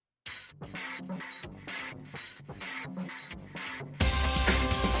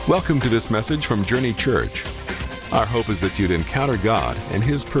Welcome to this message from Journey Church. Our hope is that you'd encounter God and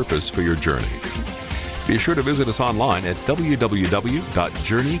His purpose for your journey. Be sure to visit us online at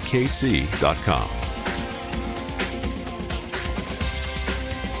www.journeykc.com.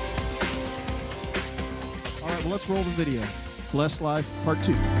 All right, well, let's roll the video. Blessed Life, Part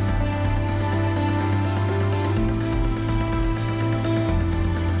 2.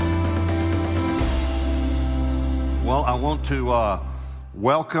 Well, I want to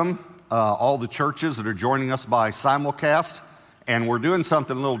welcome all the churches that are joining us by simulcast, and we're doing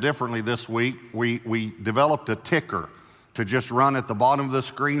something a little differently this week. We developed a ticker to just run at the bottom of the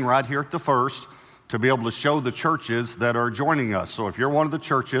screen right here at the first to be able to show the churches that are joining us. So if you're one of the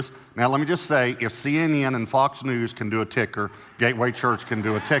churches, now let me just say, if CNN and Fox News can do a ticker, Gateway Church can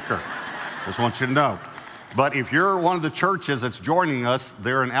do a ticker. Just want you to know. But if you're one of the churches that's joining us,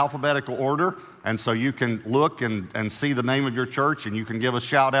 they're in alphabetical order, and so you can look and see the name of your church, and you can give a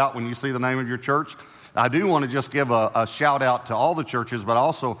shout out when you see the name of your church. I do want to just give a shout out to all the churches, but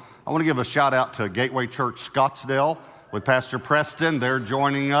also I want to give a shout out to Gateway Church Scottsdale with Pastor Preston. They're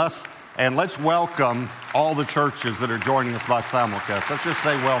joining us. And let's welcome all the churches that are joining us by simulcast. Let's just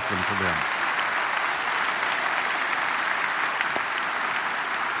say welcome to them.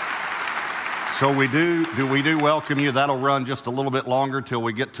 So we do welcome you. That'll run just a little bit longer till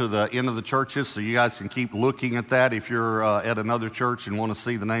we get to the end of the churches, so you guys can keep looking at that if you're at another church and want to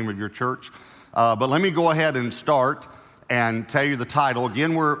see the name of your church. But let me go ahead and start and tell you the title.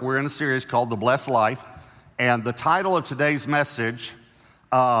 Again, we're in a series called The Blessed Life, and the title of today's message,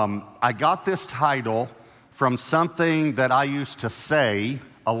 I got this title from something that I used to say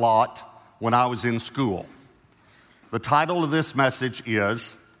a lot when I was in school. The title of this message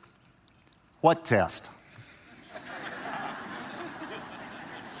is, What Test?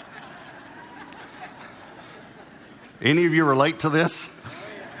 Any of you relate to this?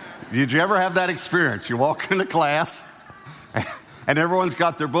 Did you ever have that experience? You walk into class and everyone's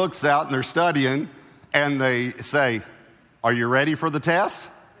got their books out and they're studying and they say, "Are you ready for the test?"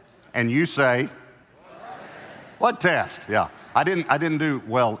 And you say, "What test?" Yeah, I didn't do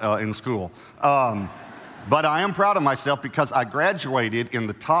well in school. But I am proud of myself because I graduated in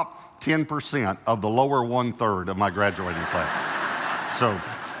the top 10% of the lower 1/3 of my graduating class. So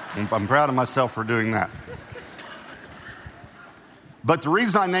I'm proud of myself for doing that. But the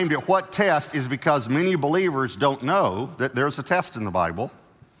reason I named it What Test is because many believers don't know that there's a test in the Bible,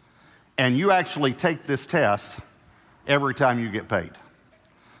 and you actually take this test every time you get paid.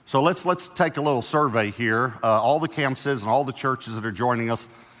 So let's take a little survey here. All the campuses and all the churches that are joining us,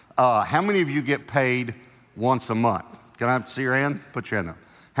 how many of you get paid once a month? Can I see your hand? Put your hand up.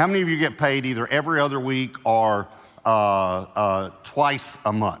 How many of you get paid either every other week or twice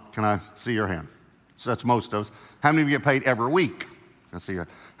a month? Can I see your hand? So that's most of us. How many of you get paid every week? Can I see your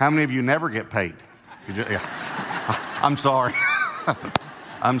hand? How many of you never get paid? Yeah. I'm sorry.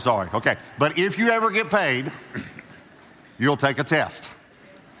 I'm sorry. Okay. But if you ever get paid, you'll take a test.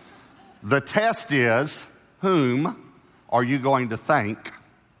 The test is, whom are you going to thank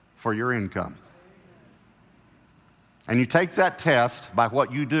for your income? And you take that test by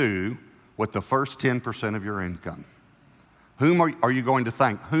what you do with the first 10% of your income. Whom are you going to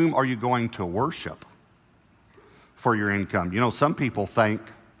thank? Whom are you going to worship for your income? You know, some people thank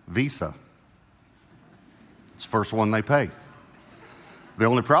Visa. It's the first one they pay. The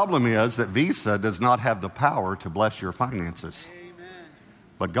only problem is that Visa does not have the power to bless your finances. Amen.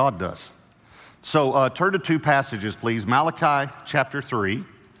 But God does. So turn to two passages, please. Malachi chapter 3,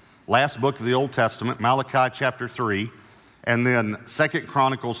 last book of the Old Testament, Malachi chapter 3, and then 2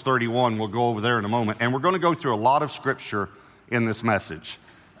 Chronicles 31. We'll go over there in a moment. And we're going to go through a lot of scripture in this message.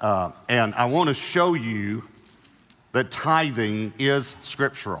 And I want to show you that tithing is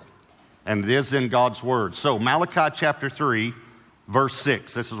scriptural, and it is in God's Word. So Malachi chapter 3, verse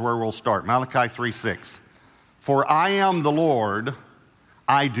 6, this is where we'll start. Malachi 3:6. For I am the Lord,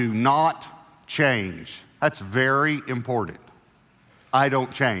 I do not change. That's very important. I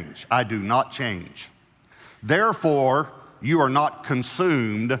don't change. I do not change. Therefore, you are not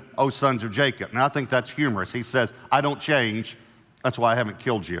consumed, O sons of Jacob. Now, I think that's humorous. He says, I don't change. That's why I haven't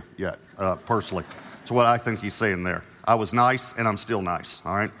killed you yet, personally. That's what I think he's saying there. I was nice, and I'm still nice,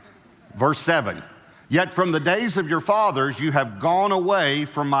 all right? Verse 7. Yet from the days of your fathers, you have gone away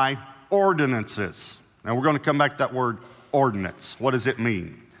from my ordinances. Now, we're going to come back to that word ordinance. What does it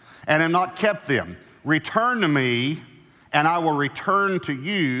mean? And have not kept them. Return to me, and I will return to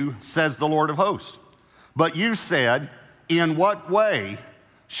you, says the Lord of hosts. But you said, in what way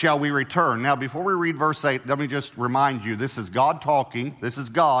shall we return. Now, before we read verse 8, let me just remind you, this is God talking. This is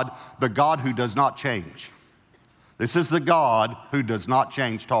God, the God who does not change. This is the God who does not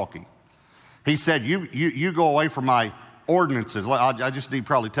change talking. He said, you go away from my ordinances. I just need to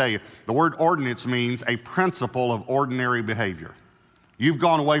probably tell you, the word ordinance means a principle of ordinary behavior. You've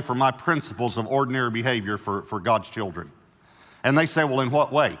gone away from my principles of ordinary behavior for God's children. And they say, well, in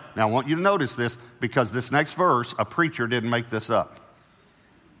what way? Now, I want you to notice this, because this next verse, a preacher didn't make this up.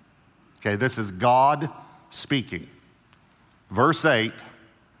 Okay, this is God speaking. Verse 8,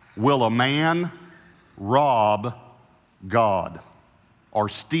 will a man rob God or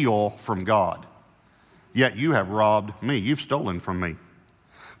steal from God? Yet you have robbed me. You've stolen from me.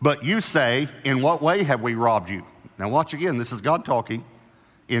 But you say, in what way have we robbed you? Now watch again, this is God talking.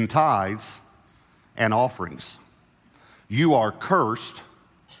 In tithes and offerings. You are cursed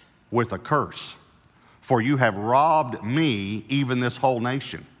with a curse, for you have robbed me, even this whole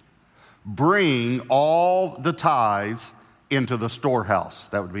nation. Bring all the tithes into the storehouse,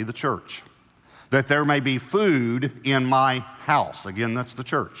 that would be the church, that there may be food in my house. Again, that's the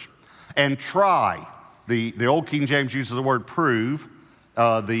church. And try, the old King James uses the word prove,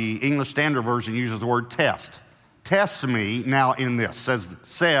 the English Standard Version uses the word test. Test me now in this,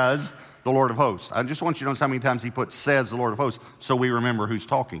 says the Lord of hosts. I just want you to notice how many times he put says the Lord of hosts, so we remember who's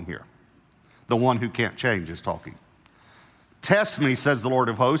talking here. The one who can't change is talking. Test me, says the Lord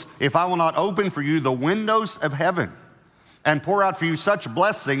of hosts, if I will not open for you the windows of heaven and pour out for you such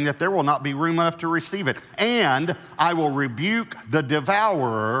blessing that there will not be room enough to receive it. And I will rebuke the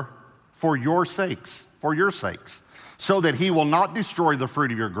devourer for your sakes, so that he will not destroy the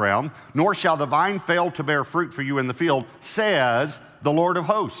fruit of your ground, nor shall the vine fail to bear fruit for you in the field, says the Lord of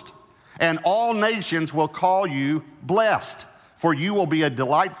hosts. And all nations will call you blessed, for you will be a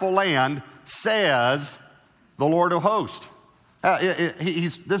delightful land, says the Lord of hosts.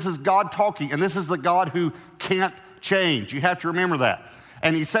 This is God talking, and this is the God who can't change. You have to remember that.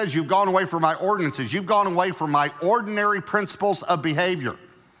 And he says, you've gone away from my ordinances. You've gone away from my ordinary principles of behavior.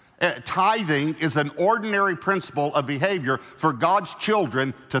 Tithing is an ordinary principle of behavior for God's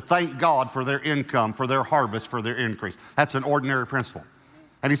children to thank God for their income, for their harvest, for their increase. That's an ordinary principle.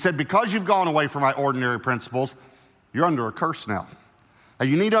 And he said, because you've gone away from my ordinary principles, you're under a curse now. And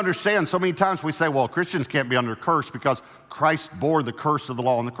you need to understand, so many times we say, well, Christians can't be under a curse because Christ bore the curse of the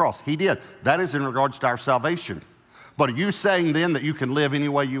law on the cross. He did. That is in regards to our salvation. But are you saying then that you can live any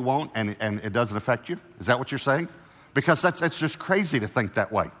way you want and it doesn't affect you? Is that what you're saying? Because that's just crazy to think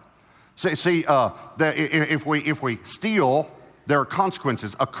that way. See, if we steal, there are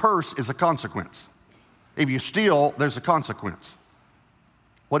consequences. A curse is a consequence. If you steal, there's a consequence.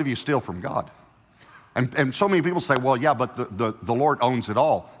 What if you steal from God? And so many people say, well, yeah, but the Lord owns it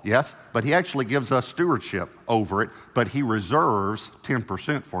all. Yes, but he actually gives us stewardship over it, but he reserves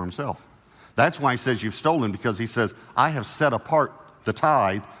 10% for himself. That's why he says you've stolen, because he says, I have set apart the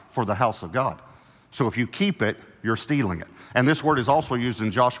tithe for the house of God. So if you keep it, you're stealing it. And this word is also used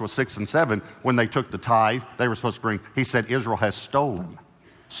in Joshua 6 and 7 when they took the tithe they were supposed to bring. He said, Israel has stolen.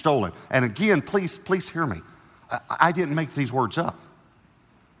 And again, please hear me. I didn't make these words up.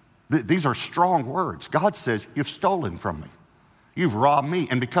 These are strong words. God says, you've stolen from me. You've robbed me.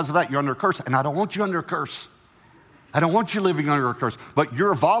 And because of that, you're under a curse. And I don't want you under a curse. I don't want you living under a curse. But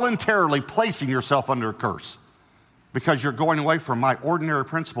you're voluntarily placing yourself under a curse because you're going away from my ordinary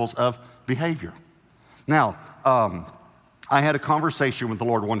principles of behavior. Now, I had a conversation with the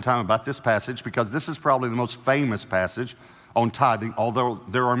Lord one time about this passage because this is probably the most famous passage on tithing, although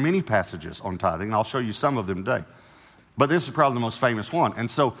there are many passages on tithing, and I'll show you some of them today. But this is probably the most famous one.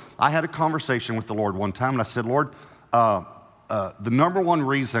 And so I had a conversation with the Lord one time, and I said, Lord, the number one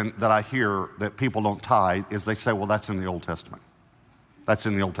reason that I hear that people don't tithe is they say, well, that's in the Old Testament. That's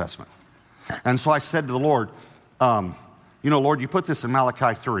in the Old Testament. And so I said to the Lord, Lord, you put this in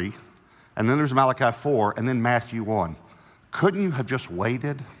Malachi 3, and then there's Malachi 4, and then Matthew 1. Couldn't you have just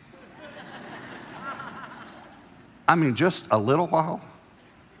waited? I mean, just a little while?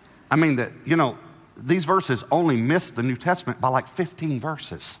 I mean, these verses only miss the New Testament by like 15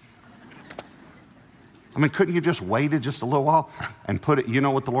 verses. I mean, couldn't you just waited just a little while and put it, you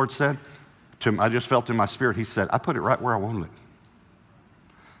know what the Lord said? I just felt in my spirit, he said, I put it right where I wanted it.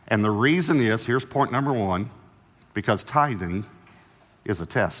 And the reason is, here's point number one, because tithing is a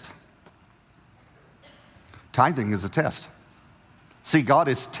test. Tithing is a test. See, God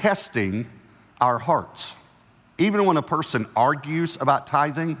is testing our hearts. Even when a person argues about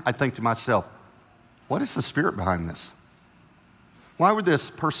tithing, I think to myself, what is the spirit behind this? Why would this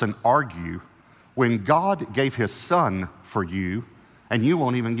person argue when God gave his son for you and you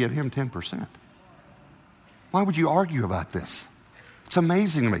won't even give him 10%? Why would you argue about this? It's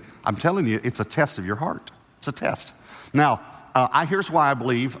amazing to me. I'm telling you, it's a test of your heart. It's a test. Now, here's why I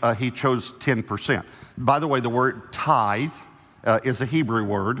believe he chose 10%. By the way, the word tithe is a Hebrew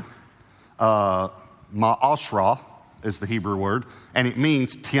word. Ma'ashra is the Hebrew word, and it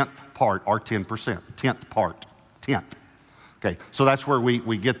means 10th part, or 10%, 10th part, 10th. Okay, so that's where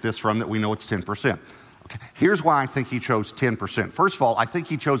we get this from, that we know it's 10%. Okay, here's why I think he chose 10%. First of all, I think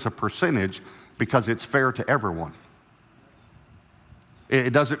he chose a percentage because it's fair to everyone.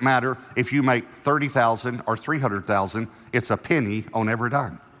 It doesn't matter if you make $30,000 or $300,000, it's a penny on every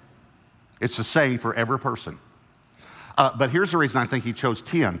dime. It's the same for every person. But here's the reason I think he chose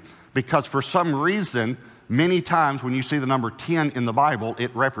 10, because for some reason, many times when you see the number 10 in the Bible,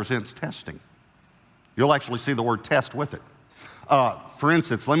 it represents testing. You'll actually see the word test with it. For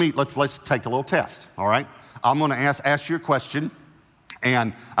instance, let's take a little test, all right? I'm going to ask you a question,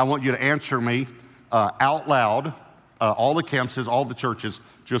 and I want you to answer me out loud. All the campuses, all the churches,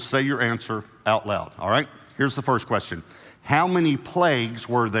 just say your answer out loud, all right? Here's the first question. How many plagues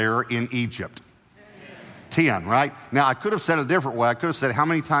were there in Egypt? 10, right? Now, I could have said it a different way. I could have said, how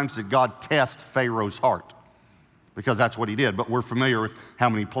many times did God test Pharaoh's heart? Because that's what he did, but we're familiar with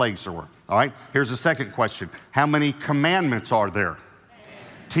how many plagues there were, all right? Here's the second question. How many commandments are there?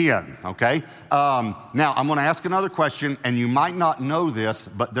 10, okay? Now, I'm going to ask another question, and you might not know this,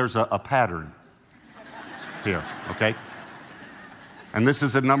 but there's a pattern here, okay? And this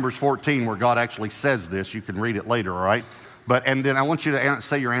is in Numbers 14 where God actually says this. You can read it later, all right? And then I want you to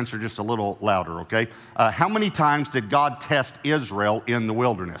say your answer just a little louder, okay? How many times did God test Israel in the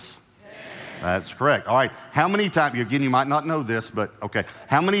wilderness? 10. That's correct. All right. How many times, again, you might not know this, but okay.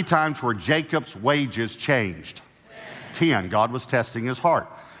 How many times were Jacob's wages changed? 10. God was testing his heart.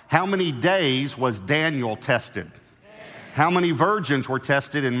 How many days was Daniel tested? 10. How many virgins were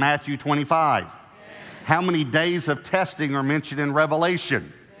tested in Matthew 25? 10. How many days of testing are mentioned in Revelation?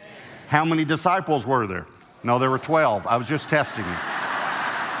 10. How many disciples were there? No, there were 12. I was just testing you.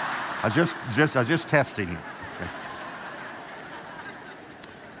 I was just testing you. Okay.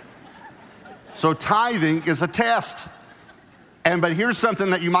 So tithing is a test. But here's something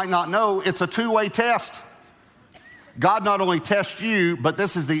that you might not know. It's a two-way test. God not only tests you, but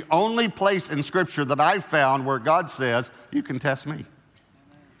this is the only place in Scripture that I've found where God says, you can test me.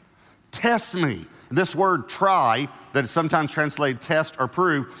 Test me. This word try, that is sometimes translated test or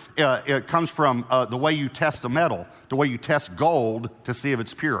prove, it comes from the way you test a metal, the way you test gold to see if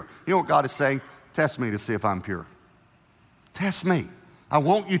it's pure. You know what God is saying? Test me to see if I'm pure. Test me. I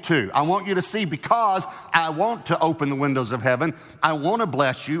want you to. I want you to see, because I want to open the windows of heaven. I want to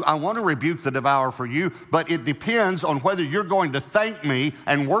bless you. I want to rebuke the devourer for you. But it depends on whether you're going to thank me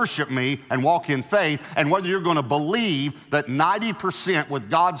and worship me and walk in faith, and whether you're going to believe that 90% with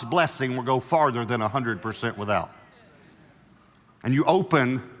God's blessing will go farther than 100% without. And you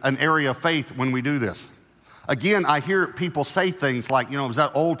open an area of faith when we do this. Again, I hear people say things like, is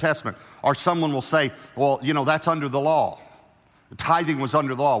that Old Testament? Or someone will say, well, that's under the law. Tithing was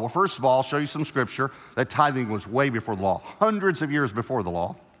under the law. Well, first of all, I'll show you some scripture that tithing was way before the law, hundreds of years before the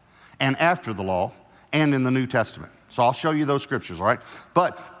law, and after the law, and in the New Testament. So I'll show you those scriptures, all right?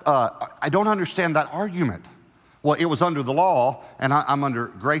 But I don't understand that argument. Well, it was under the law, and I'm under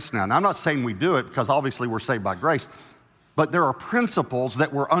grace now. Now, I'm not saying we do it, because obviously we're saved by grace, but there are principles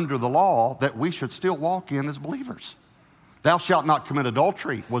that were under the law that we should still walk in as believers. Thou shalt not commit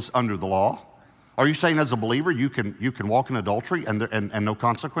adultery was under the law. Are you saying as a believer you can walk in adultery and no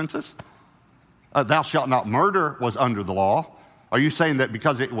consequences? Thou shalt not murder was under the law. Are you saying that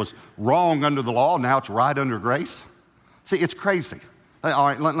because it was wrong under the law, now it's right under grace? See, it's crazy. All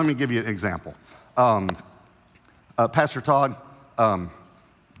right, let me give you an example. Pastor Todd,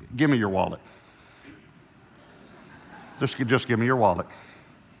 give me your wallet. Just give me your wallet,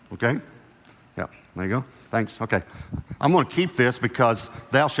 okay? Yeah, there you go. Thanks. Okay. I'm going to keep this because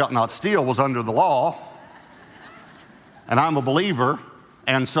thou shalt not steal was under the law, and I'm a believer,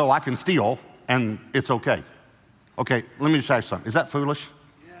 and so I can steal, and it's okay. Okay, let me just ask you something. Is that foolish?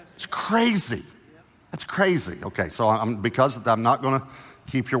 Yes. It's crazy. Yep. That's crazy. Okay, so because I'm not going to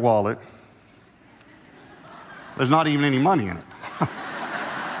keep your wallet. There's not even any money in it.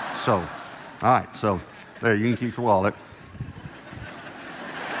 So, all right, so there, you can keep your wallet.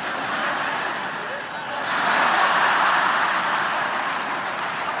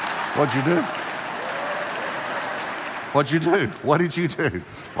 What'd you do? What'd you do? What did you do?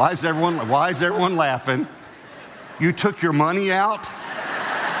 Why is everyone laughing? You took your money out?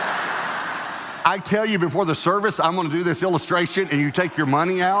 I tell you before the service, I'm going to do this illustration, and you take your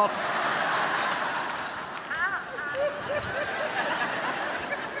money out?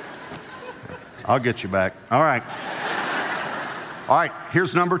 I'll get you back. All right. All right,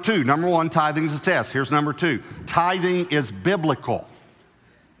 here's number two. Number one, tithing is a test. Here's number two. Tithing is biblical.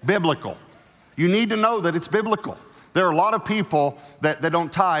 Biblical. You need to know that it's biblical. There are a lot of people that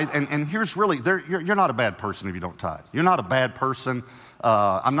don't tithe, and here's really, you're not a bad person if you don't tithe. You're not a bad person.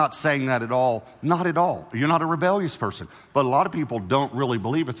 I'm not saying that at all. Not at all. You're not a rebellious person. But a lot of people don't really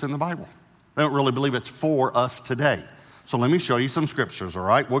believe it's in the Bible. They don't really believe it's for us today. So let me show you some scriptures, all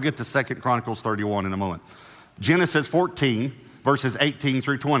right? We'll get to 2 Chronicles 31 in a moment. Genesis 14, verses 18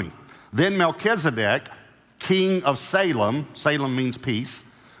 through 20. Then Melchizedek, king of Salem means peace,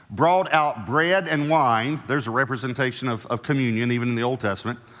 brought out bread and wine. There's a representation of communion, even in the Old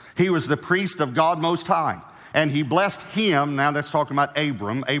Testament. He was the priest of God Most High. And he blessed him, now that's talking about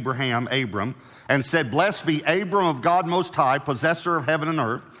Abram, and said, blessed be Abram of God Most High, possessor of heaven and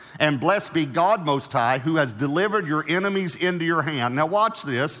earth, and blessed be God Most High, who has delivered your enemies into your hand. Now watch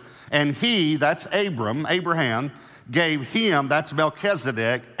this. And he, that's Abraham, gave him, that's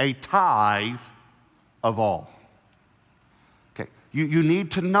Melchizedek, a tithe of all. Okay, you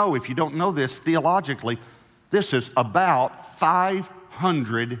need to know, if you don't know this theologically, this is about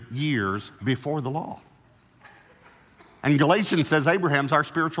 500 years before the law. And Galatians says Abraham's our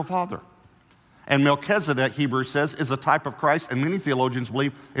spiritual father. And Melchizedek, Hebrews says, is a type of Christ, and many theologians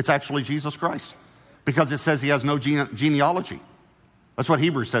believe it's actually Jesus Christ because it says he has no genealogy. That's what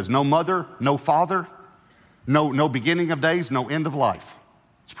Hebrews says. No mother, no father, no beginning of days, no end of life.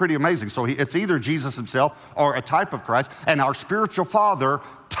 It's pretty amazing. So it's either Jesus himself or a type of Christ. And our spiritual father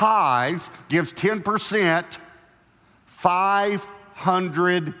tithes, gives 10%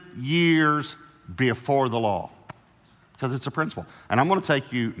 500 years before the law. Because it's a principle. And I'm going to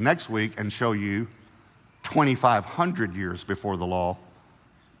take you next week and show you 2,500 years before the law,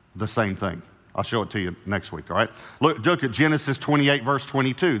 the same thing. I'll show it to you next week, all right? Look at Genesis 28, verse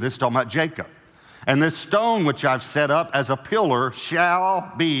 22. This is talking about Jacob. And this stone which I've set up as a pillar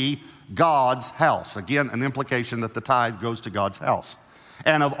shall be God's house. Again, an implication that the tithe goes to God's house.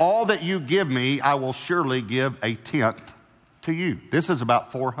 And of all that you give me, I will surely give a tenth to you. This is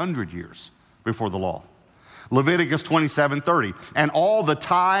about 400 years before the law. Leviticus 27:30. And all the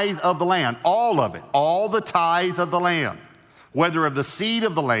tithe of the land, all of it, all the tithe of the land, whether of the seed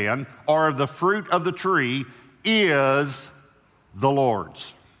of the land or of the fruit of the tree, is the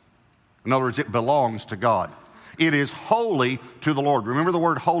Lord's. In other words, it belongs to God. It is holy to the Lord. Remember, the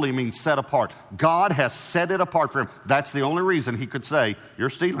word holy means set apart. God has set it apart for him. That's the only reason he could say, you're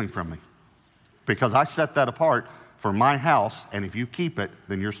stealing from me. Because I set that apart for my house, and if you keep it,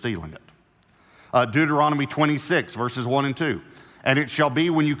 then you're stealing it. Deuteronomy 26, verses 1 and 2. And it shall be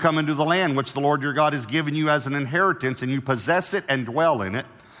when you come into the land which the Lord your God has given you as an inheritance, and you possess it and dwell in it,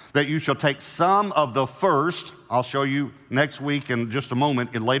 that you shall take some of the first. I'll show you next week in just a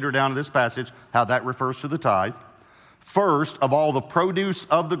moment, and later down in this passage, how that refers to the tithe. First of all the produce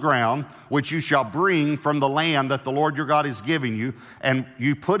of the ground, which you shall bring from the land that the Lord your God is giving you, and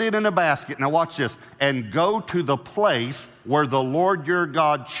you put it in a basket. Now watch this. And go to the place where the Lord your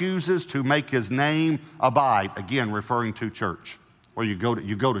God chooses to make his name abide. Again, referring to church. Or you go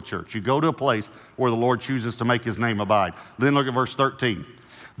to church. You go to a place where the Lord chooses to make his name abide. Then look at verse 13.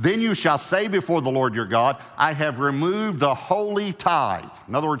 Then you shall say before the Lord your God, I have removed the holy tithe.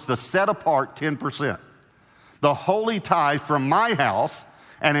 In other words, the set apart 10%. The holy tithe from my house,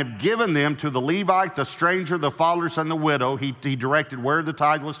 and have given them to the Levite, the stranger, the fatherless, and the widow. He directed where the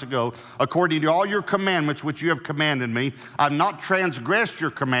tithe was to go, according to all your commandments which you have commanded me. I've not transgressed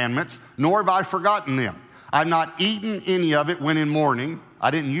your commandments, nor have I forgotten them. I've not eaten any of it when in mourning. I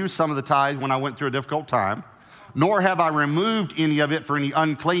didn't use some of the tithe when I went through a difficult time. Nor have I removed any of it for any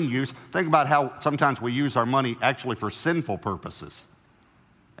unclean use. Think about how sometimes we use our money actually for sinful purposes.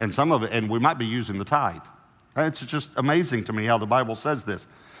 And some of it, and we might be using the tithe. It's just amazing to me how the Bible says this.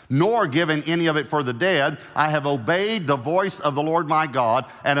 Nor given any of it for the dead. I have obeyed the voice of the Lord my God,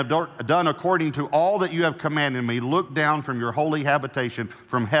 and have done according to all that you have commanded me. Look down from your holy habitation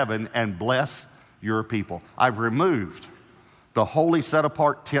from heaven and bless your people. I've removed the holy set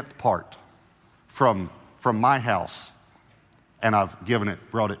apart tenth part from my house, and I've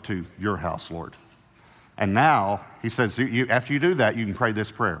brought it to your house, Lord. And now, he says, after you do that, you can pray this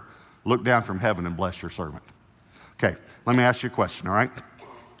prayer. Look down from heaven and bless your servant. Okay, let me ask you a question, all right?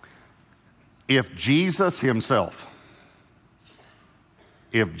 If Jesus himself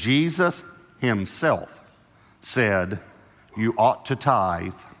said you ought to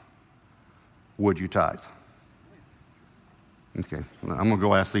tithe, would you tithe? Okay, I'm going to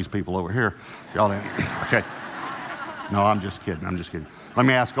go ask these people over here. Y'all in? Okay. No, I'm just kidding. Let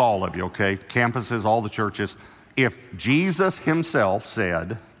me ask all of you, okay? Campuses, all the churches. If Jesus himself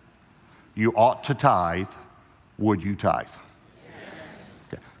said you ought to tithe, would you tithe?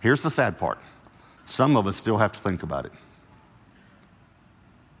 Here's the sad part. Some of us still have to think about it.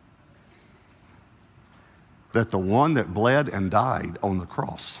 That the one that bled and died on the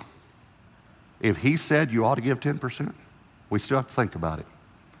cross, if he said you ought to give 10%, we still have to think about it.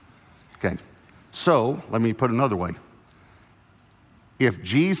 Okay, so let me put it another way. If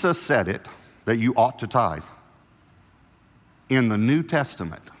Jesus said it, that you ought to tithe, in the New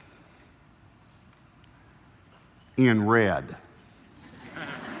Testament, in red,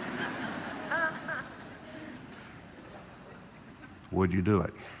 would you do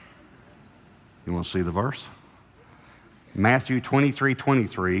it? You want to see the verse? Matthew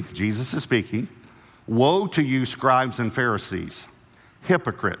 23:23, Jesus is speaking. Woe to you, scribes and Pharisees,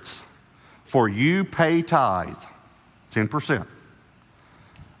 hypocrites, for you pay tithe, 10%,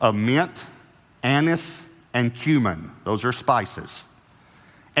 of mint, anise, and cumin. Those are spices.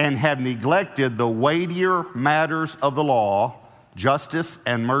 And have neglected the weightier matters of the law, justice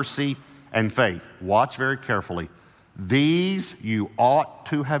and mercy and faith. Watch very carefully. These you ought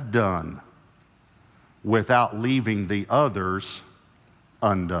to have done without leaving the others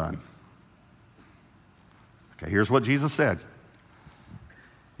undone. Okay, here's what Jesus said.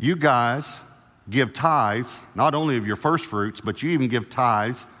 You guys give tithes, not only of your first fruits, but you even give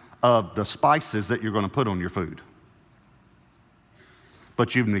tithes of the spices that you're going to put on your food.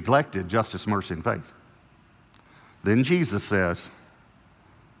 But you've neglected justice, mercy, and faith. Then Jesus says,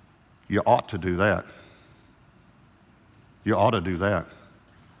 you ought to do that. You ought to do that.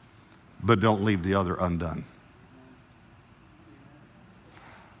 But don't leave the other undone.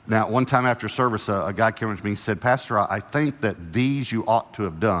 Now, one time after service, a guy came up to me and said, Pastor, I think that these you ought to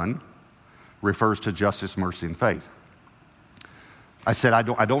have done refers to justice, mercy, and faith. I said,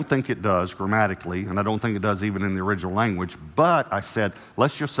 I don't think it does grammatically, and I don't think it does even in the original language, but I said,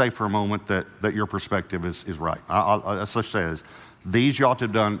 let's just say for a moment that your perspective is right. Let's just say this. These you ought to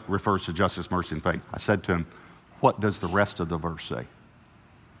have done refers to justice, mercy, and faith. I said to him, what does the rest of the verse say?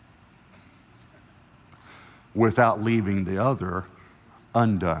 Without leaving the other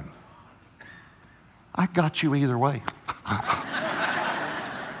undone. I got you either way.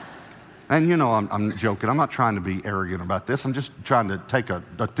 And you know, I'm joking. I'm not trying to be arrogant about this. I'm just trying to take a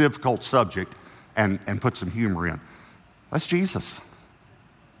difficult subject and put some humor in. That's Jesus.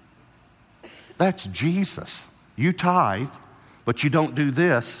 That's Jesus. You tithe, but you don't do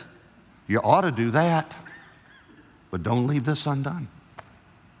this. You ought to do that, but don't leave this undone.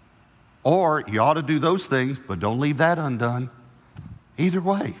 Or you ought to do those things, but don't leave that undone. Either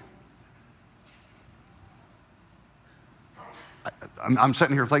way. I'm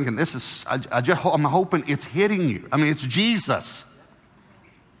sitting here thinking, I'm hoping it's hitting you. I mean, it's Jesus.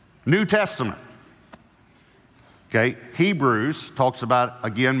 New Testament. Okay, Hebrews talks about,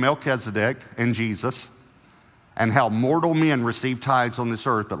 again, Melchizedek and Jesus and how mortal men receive tithes on this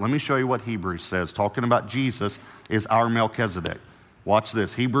earth. But let me show you what Hebrews says. Talking about Jesus is our Melchizedek. Watch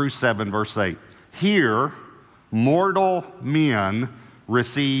this, Hebrews 7, verse 8. Here, mortal men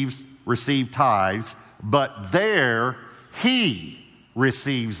receive tithes, but there he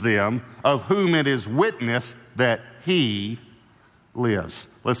receives them, of whom it is witnessed that he lives.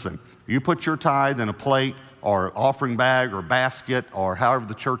 Listen, you put your tithe in a plate or offering bag or basket or however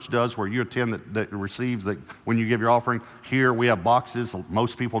the church does where you attend that receives that when you give your offering. Here we have boxes.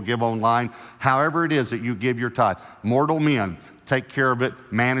 Most people give online. However it is that you give your tithe. Mortal men take care of it,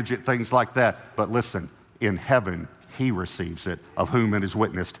 manage it, things like that. But listen, in heaven, he receives it, of whom it is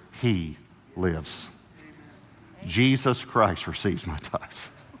witnessed he lives. Jesus Christ receives my tithes.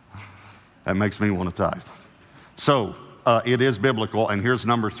 That makes me want to tithe. So it is biblical, and here's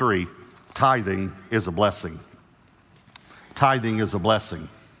number 3. Tithing is a blessing. Tithing is a blessing.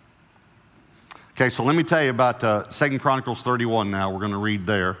 Okay, so let me tell you about 2 Chronicles 31 now. We're going to read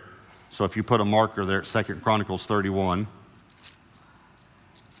there. So if you put a marker there at 2 Chronicles 31.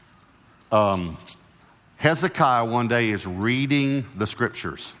 Hezekiah one day is reading the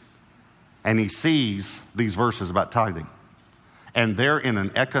scriptures, and he sees these verses about tithing. And they're in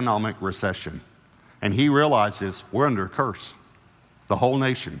an economic recession. And he realizes we're under a curse, the whole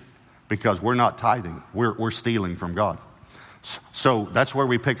nation, because we're not tithing. We're stealing from God. So that's where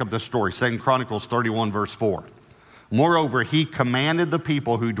we pick up this story, 2 Chronicles 31, verse 4. Moreover, he commanded the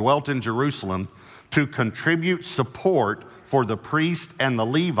people who dwelt in Jerusalem to contribute support for the priests and the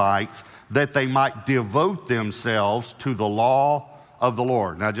Levites, that they might devote themselves to the law of the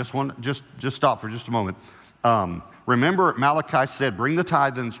Lord. Now, just stop for just a moment. Remember, Malachi said, bring the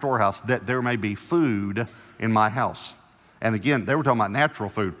tithe in the storehouse that there may be food in my house. And again, they were talking about natural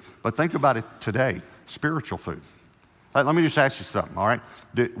food, but think about it today, spiritual food. Let me just ask you something, all right?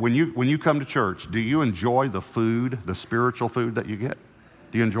 When you come to church, do you enjoy the food, the spiritual food that you get?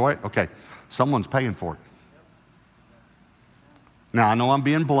 Do you enjoy it? Okay. Someone's paying for it. Now, I know I'm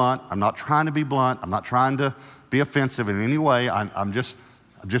being blunt. I'm not trying to be blunt. I'm not trying to be offensive in any way. I'm just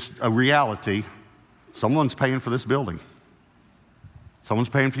a reality. Someone's paying for this building. Someone's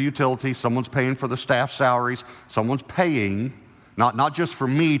paying for utilities. Someone's paying for the staff salaries. Someone's paying, not just for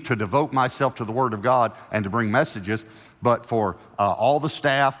me to devote myself to the Word of God and to bring messages, but for all the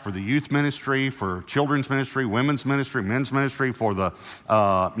staff, for the youth ministry, for children's ministry, women's ministry, men's ministry, for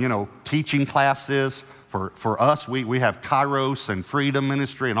the teaching classes. For us, we have Kairos and Freedom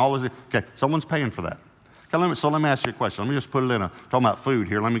Ministry and all of this. Okay, someone's paying for that. Okay, so let me ask you a question. Let me just put it in talking about food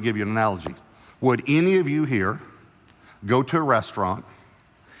here. Let me give you an analogy. Would any of you here go to a restaurant,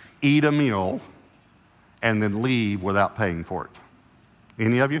 eat a meal, and then leave without paying for it?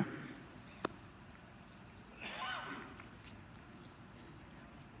 Any of you?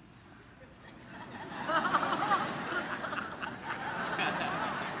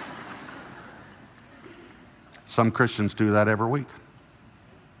 Some Christians do that every week.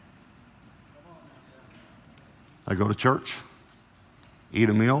 They go to church, eat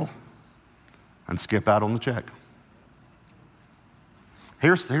a meal, and skip out on the check.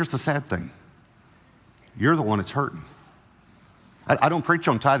 Here's the sad thing. You're the one that's hurting. I don't preach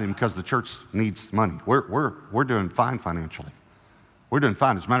on tithing because the church needs money. We're doing fine financially. We're doing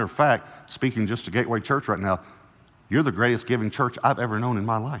fine. As a matter of fact, speaking just to Gateway Church right now, you're the greatest giving church I've ever known in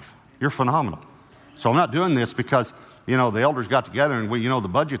my life. You're phenomenal. So I'm not doing this because, the elders got together and the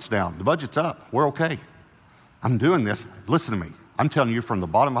budget's down. The budget's up. We're okay. I'm doing this. Listen to me. I'm telling you from the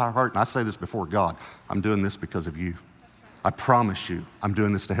bottom of my heart, and I say this before God, I'm doing this because of you. I promise you, I'm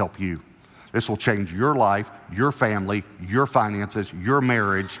doing this to help you. This will change your life, your family, your finances, your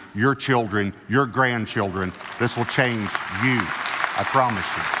marriage, your children, your grandchildren. This will change you. I promise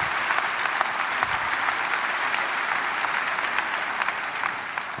you.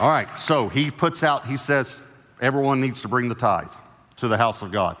 All right, so he says, everyone needs to bring the tithe to the house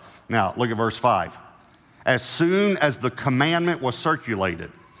of God. Now, look at verse 5. As soon as the commandment was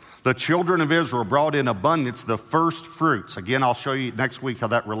circulated, the children of Israel brought in abundance the first fruits. Again, I'll show you next week how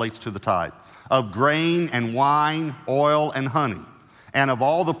that relates to the tithe. Of grain and wine, oil and honey, and of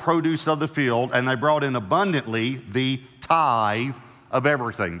all the produce of the field, and they brought in abundantly the tithe of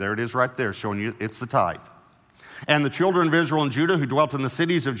everything. There it is right there, showing you it's the tithe. And the children of Israel and Judah who dwelt in the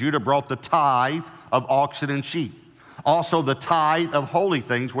cities of Judah brought the tithe of oxen and sheep. Also the tithe of holy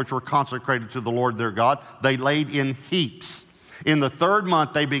things which were consecrated to the Lord their God, they laid in heaps. In the 3rd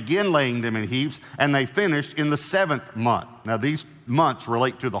month they began laying them in heaps, and they finished in the 7th month. Now these months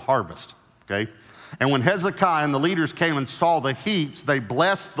relate to the harvest, okay? And when Hezekiah and the leaders came and saw the heaps, they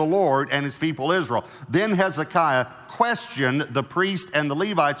blessed the Lord and his people Israel. Then Hezekiah questioned the priest and the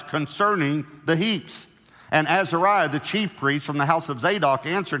Levites concerning the heaps. And Azariah, the chief priest from the house of Zadok,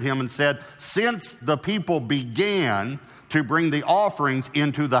 answered him and said, since the people began to bring the offerings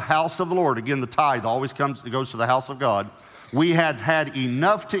into the house of the Lord, again, the tithe always goes to the house of God, we have had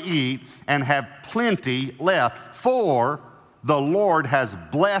enough to eat and have plenty left, for the Lord has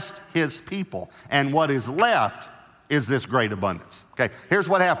blessed his people. And what is left is this great abundance. Okay, here's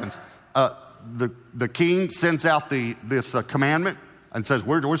what happens. The king sends out this commandment and says,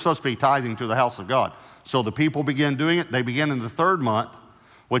 we're supposed to be tithing to the house of God. So the people begin doing it. They begin in the 3rd month,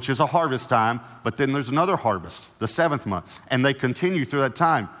 which is a harvest time, but then there's another harvest, the 7th month, and they continue through that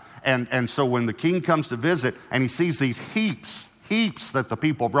time. And so when the king comes to visit and he sees these heaps that the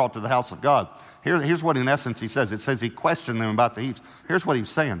people brought to the house of God, here's what in essence he says. It says he questioned them about the heaps. Here's what he's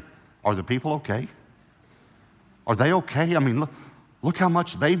saying. Are the people okay? Are they okay? I mean, look how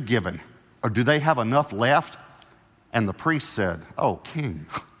much they've given. Or do they have enough left? And the priest said, oh, king,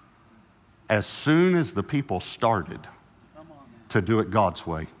 as soon as the people started to do it God's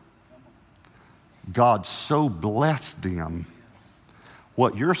way, God so blessed them.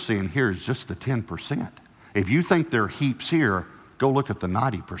 What you're seeing here is just the 10%. If you think there are heaps here, go look at the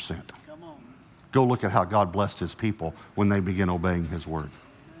 90%. Go look at how God blessed his people when they begin obeying his word.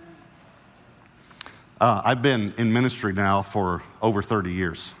 I've been in ministry now for over 30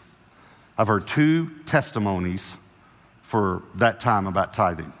 years. I've heard 2 testimonies for that time about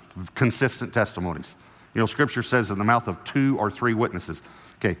tithing. Consistent testimonies. Scripture says in the mouth of 2 or 3 witnesses.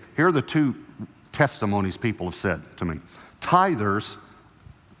 Okay, here are the 2 testimonies people have said to me. Tithers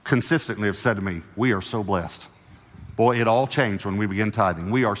consistently have said to me, we are so blessed. Boy, it all changed when we began tithing.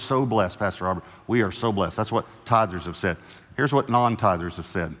 We are so blessed, Pastor Robert. We are so blessed. That's what tithers have said. Here's what non-tithers have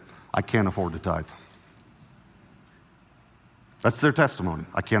said. I can't afford to tithe. That's their testimony.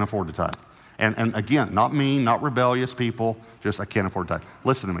 I can't afford to tithe. And again, not mean, not rebellious people, just I can't afford to tithe.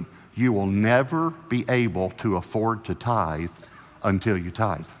 Listen to me. You will never be able to afford to tithe until you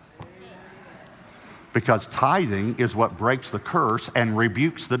tithe. Because tithing is what breaks the curse and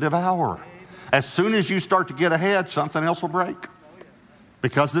rebukes the devourer. As soon as you start to get ahead, something else will break.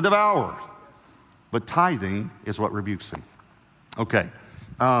 Because the devourer. But tithing is what rebukes him. Okay.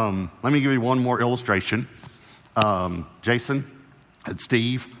 Let me give you one more illustration. Jason and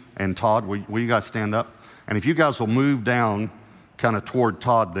Steve and Todd, will you guys stand up? And if you guys will move down kind of toward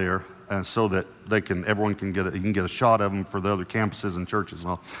Todd there, so that everyone can get a shot of them for the other campuses and churches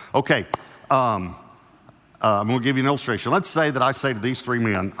and all. Okay. I'm going to give you an illustration. Let's say that I say to these three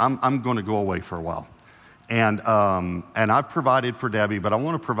men, I'm going to go away for a while. And I've provided for Debbie, but I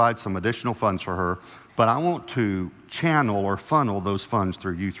want to provide some additional funds for her. But I want to channel or funnel those funds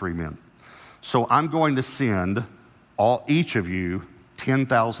through you three men. So I'm going to send each of you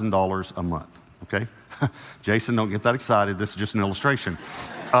 $10,000 a month, okay? Jason, don't get that excited. This is just an illustration.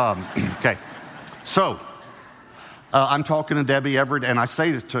 Okay. So I'm talking to Debbie Everett, and I say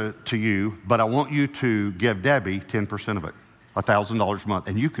it to you, but I want you to give Debbie 10% of it, $1,000 a month,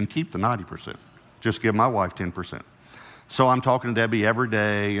 and you can keep the 90%. Just give my wife 10%. So I'm talking to Debbie every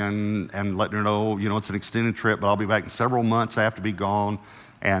day and letting her know, it's an extended trip, but I'll be back in several months. I have to be gone.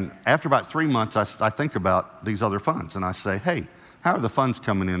 And after about 3 months, I think about these other funds, and I say, hey, how are the funds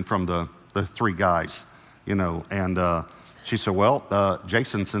coming in from the three guys? And she said, well,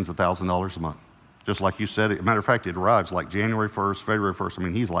 Jason sends $1,000 a month. Just like you said. As a matter of fact, it arrives like January 1st, February 1st. I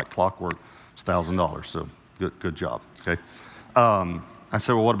mean, he's like clockwork. It's $1,000, so good job, okay? I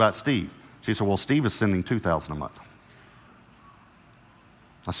said, well, what about Steve? She said, well, Steve is sending $2,000 a month.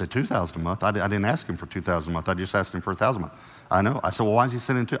 I said, $2,000 a month? I didn't ask him for $2,000 a month. I just asked him for $1,000 a month. I know. I said, well, why is he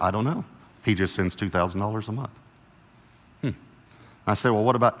sending $2,000? I don't know. He just sends $2,000 a month. I said, well,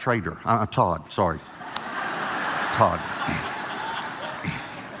 what about Todd, sorry. Todd.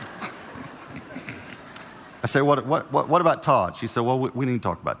 I said, what about Todd? She said, well, we need to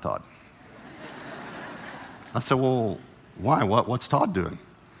talk about Todd. I said, well, why? What's Todd doing?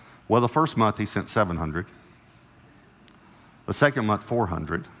 Well, the first month he sent $700. The second month,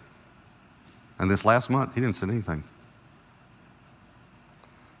 $400. And this last month, he didn't send anything.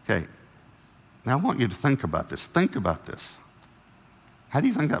 Okay. Now, I want you to think about this. Think about this. How do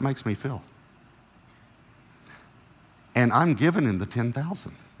you think that makes me feel? And I'm giving him the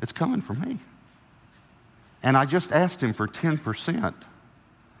 $10,000. It's coming from me. And I just asked him for 10%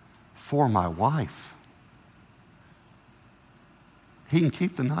 for my wife. He can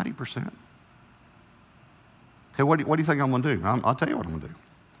keep the 90%. Okay, what do you think I'm going to do? I'll tell you what I'm going to do.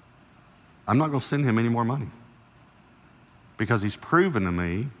 I'm not going to send him any more money because he's proven to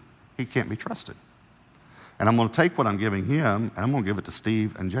me he can't be trusted. And I'm going to take what I'm giving him and I'm going to give it to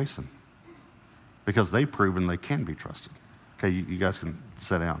Steve and Jason because they've proven they can be trusted. Okay, you guys can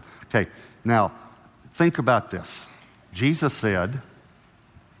sit down. Okay, now think about this. Jesus said,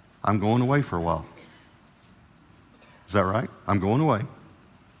 I'm going away for a while. Is that right? I'm going away,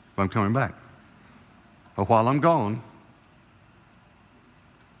 but I'm coming back. But while I'm gone,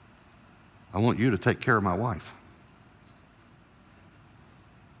 I want you to take care of my wife.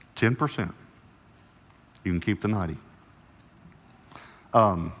 10%. You can keep the 90.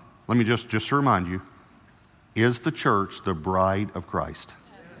 Let me just to remind you, is the church the bride of Christ?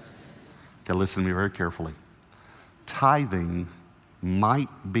 Okay, listen to me very carefully. Tithing might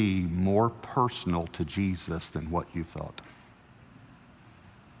be more personal to Jesus than what you thought.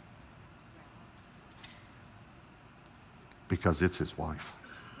 Because it's his wife.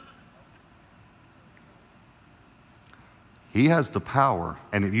 He has the power,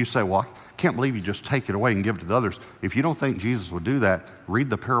 and if you say, well, I can't believe you just take it away and give it to the others. If you don't think Jesus would do that, read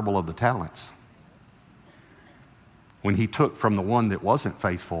the parable of the talents. When he took from the one that wasn't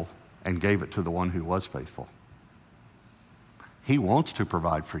faithful and gave it to the one who was faithful. He wants to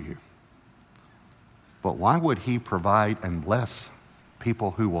provide for you. But why would he provide and bless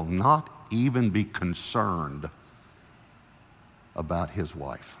people who will not even be concerned about his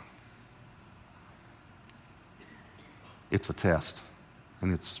wife? It's a test,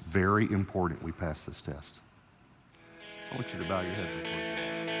 and it's very important we pass this test. I want you to bow your heads and close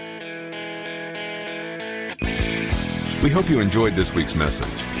your eyes. We hope you enjoyed this week's message.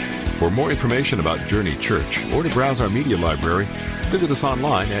 For more information about Journey Church or to browse our media library, visit us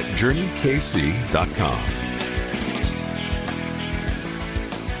online at journeykc.com.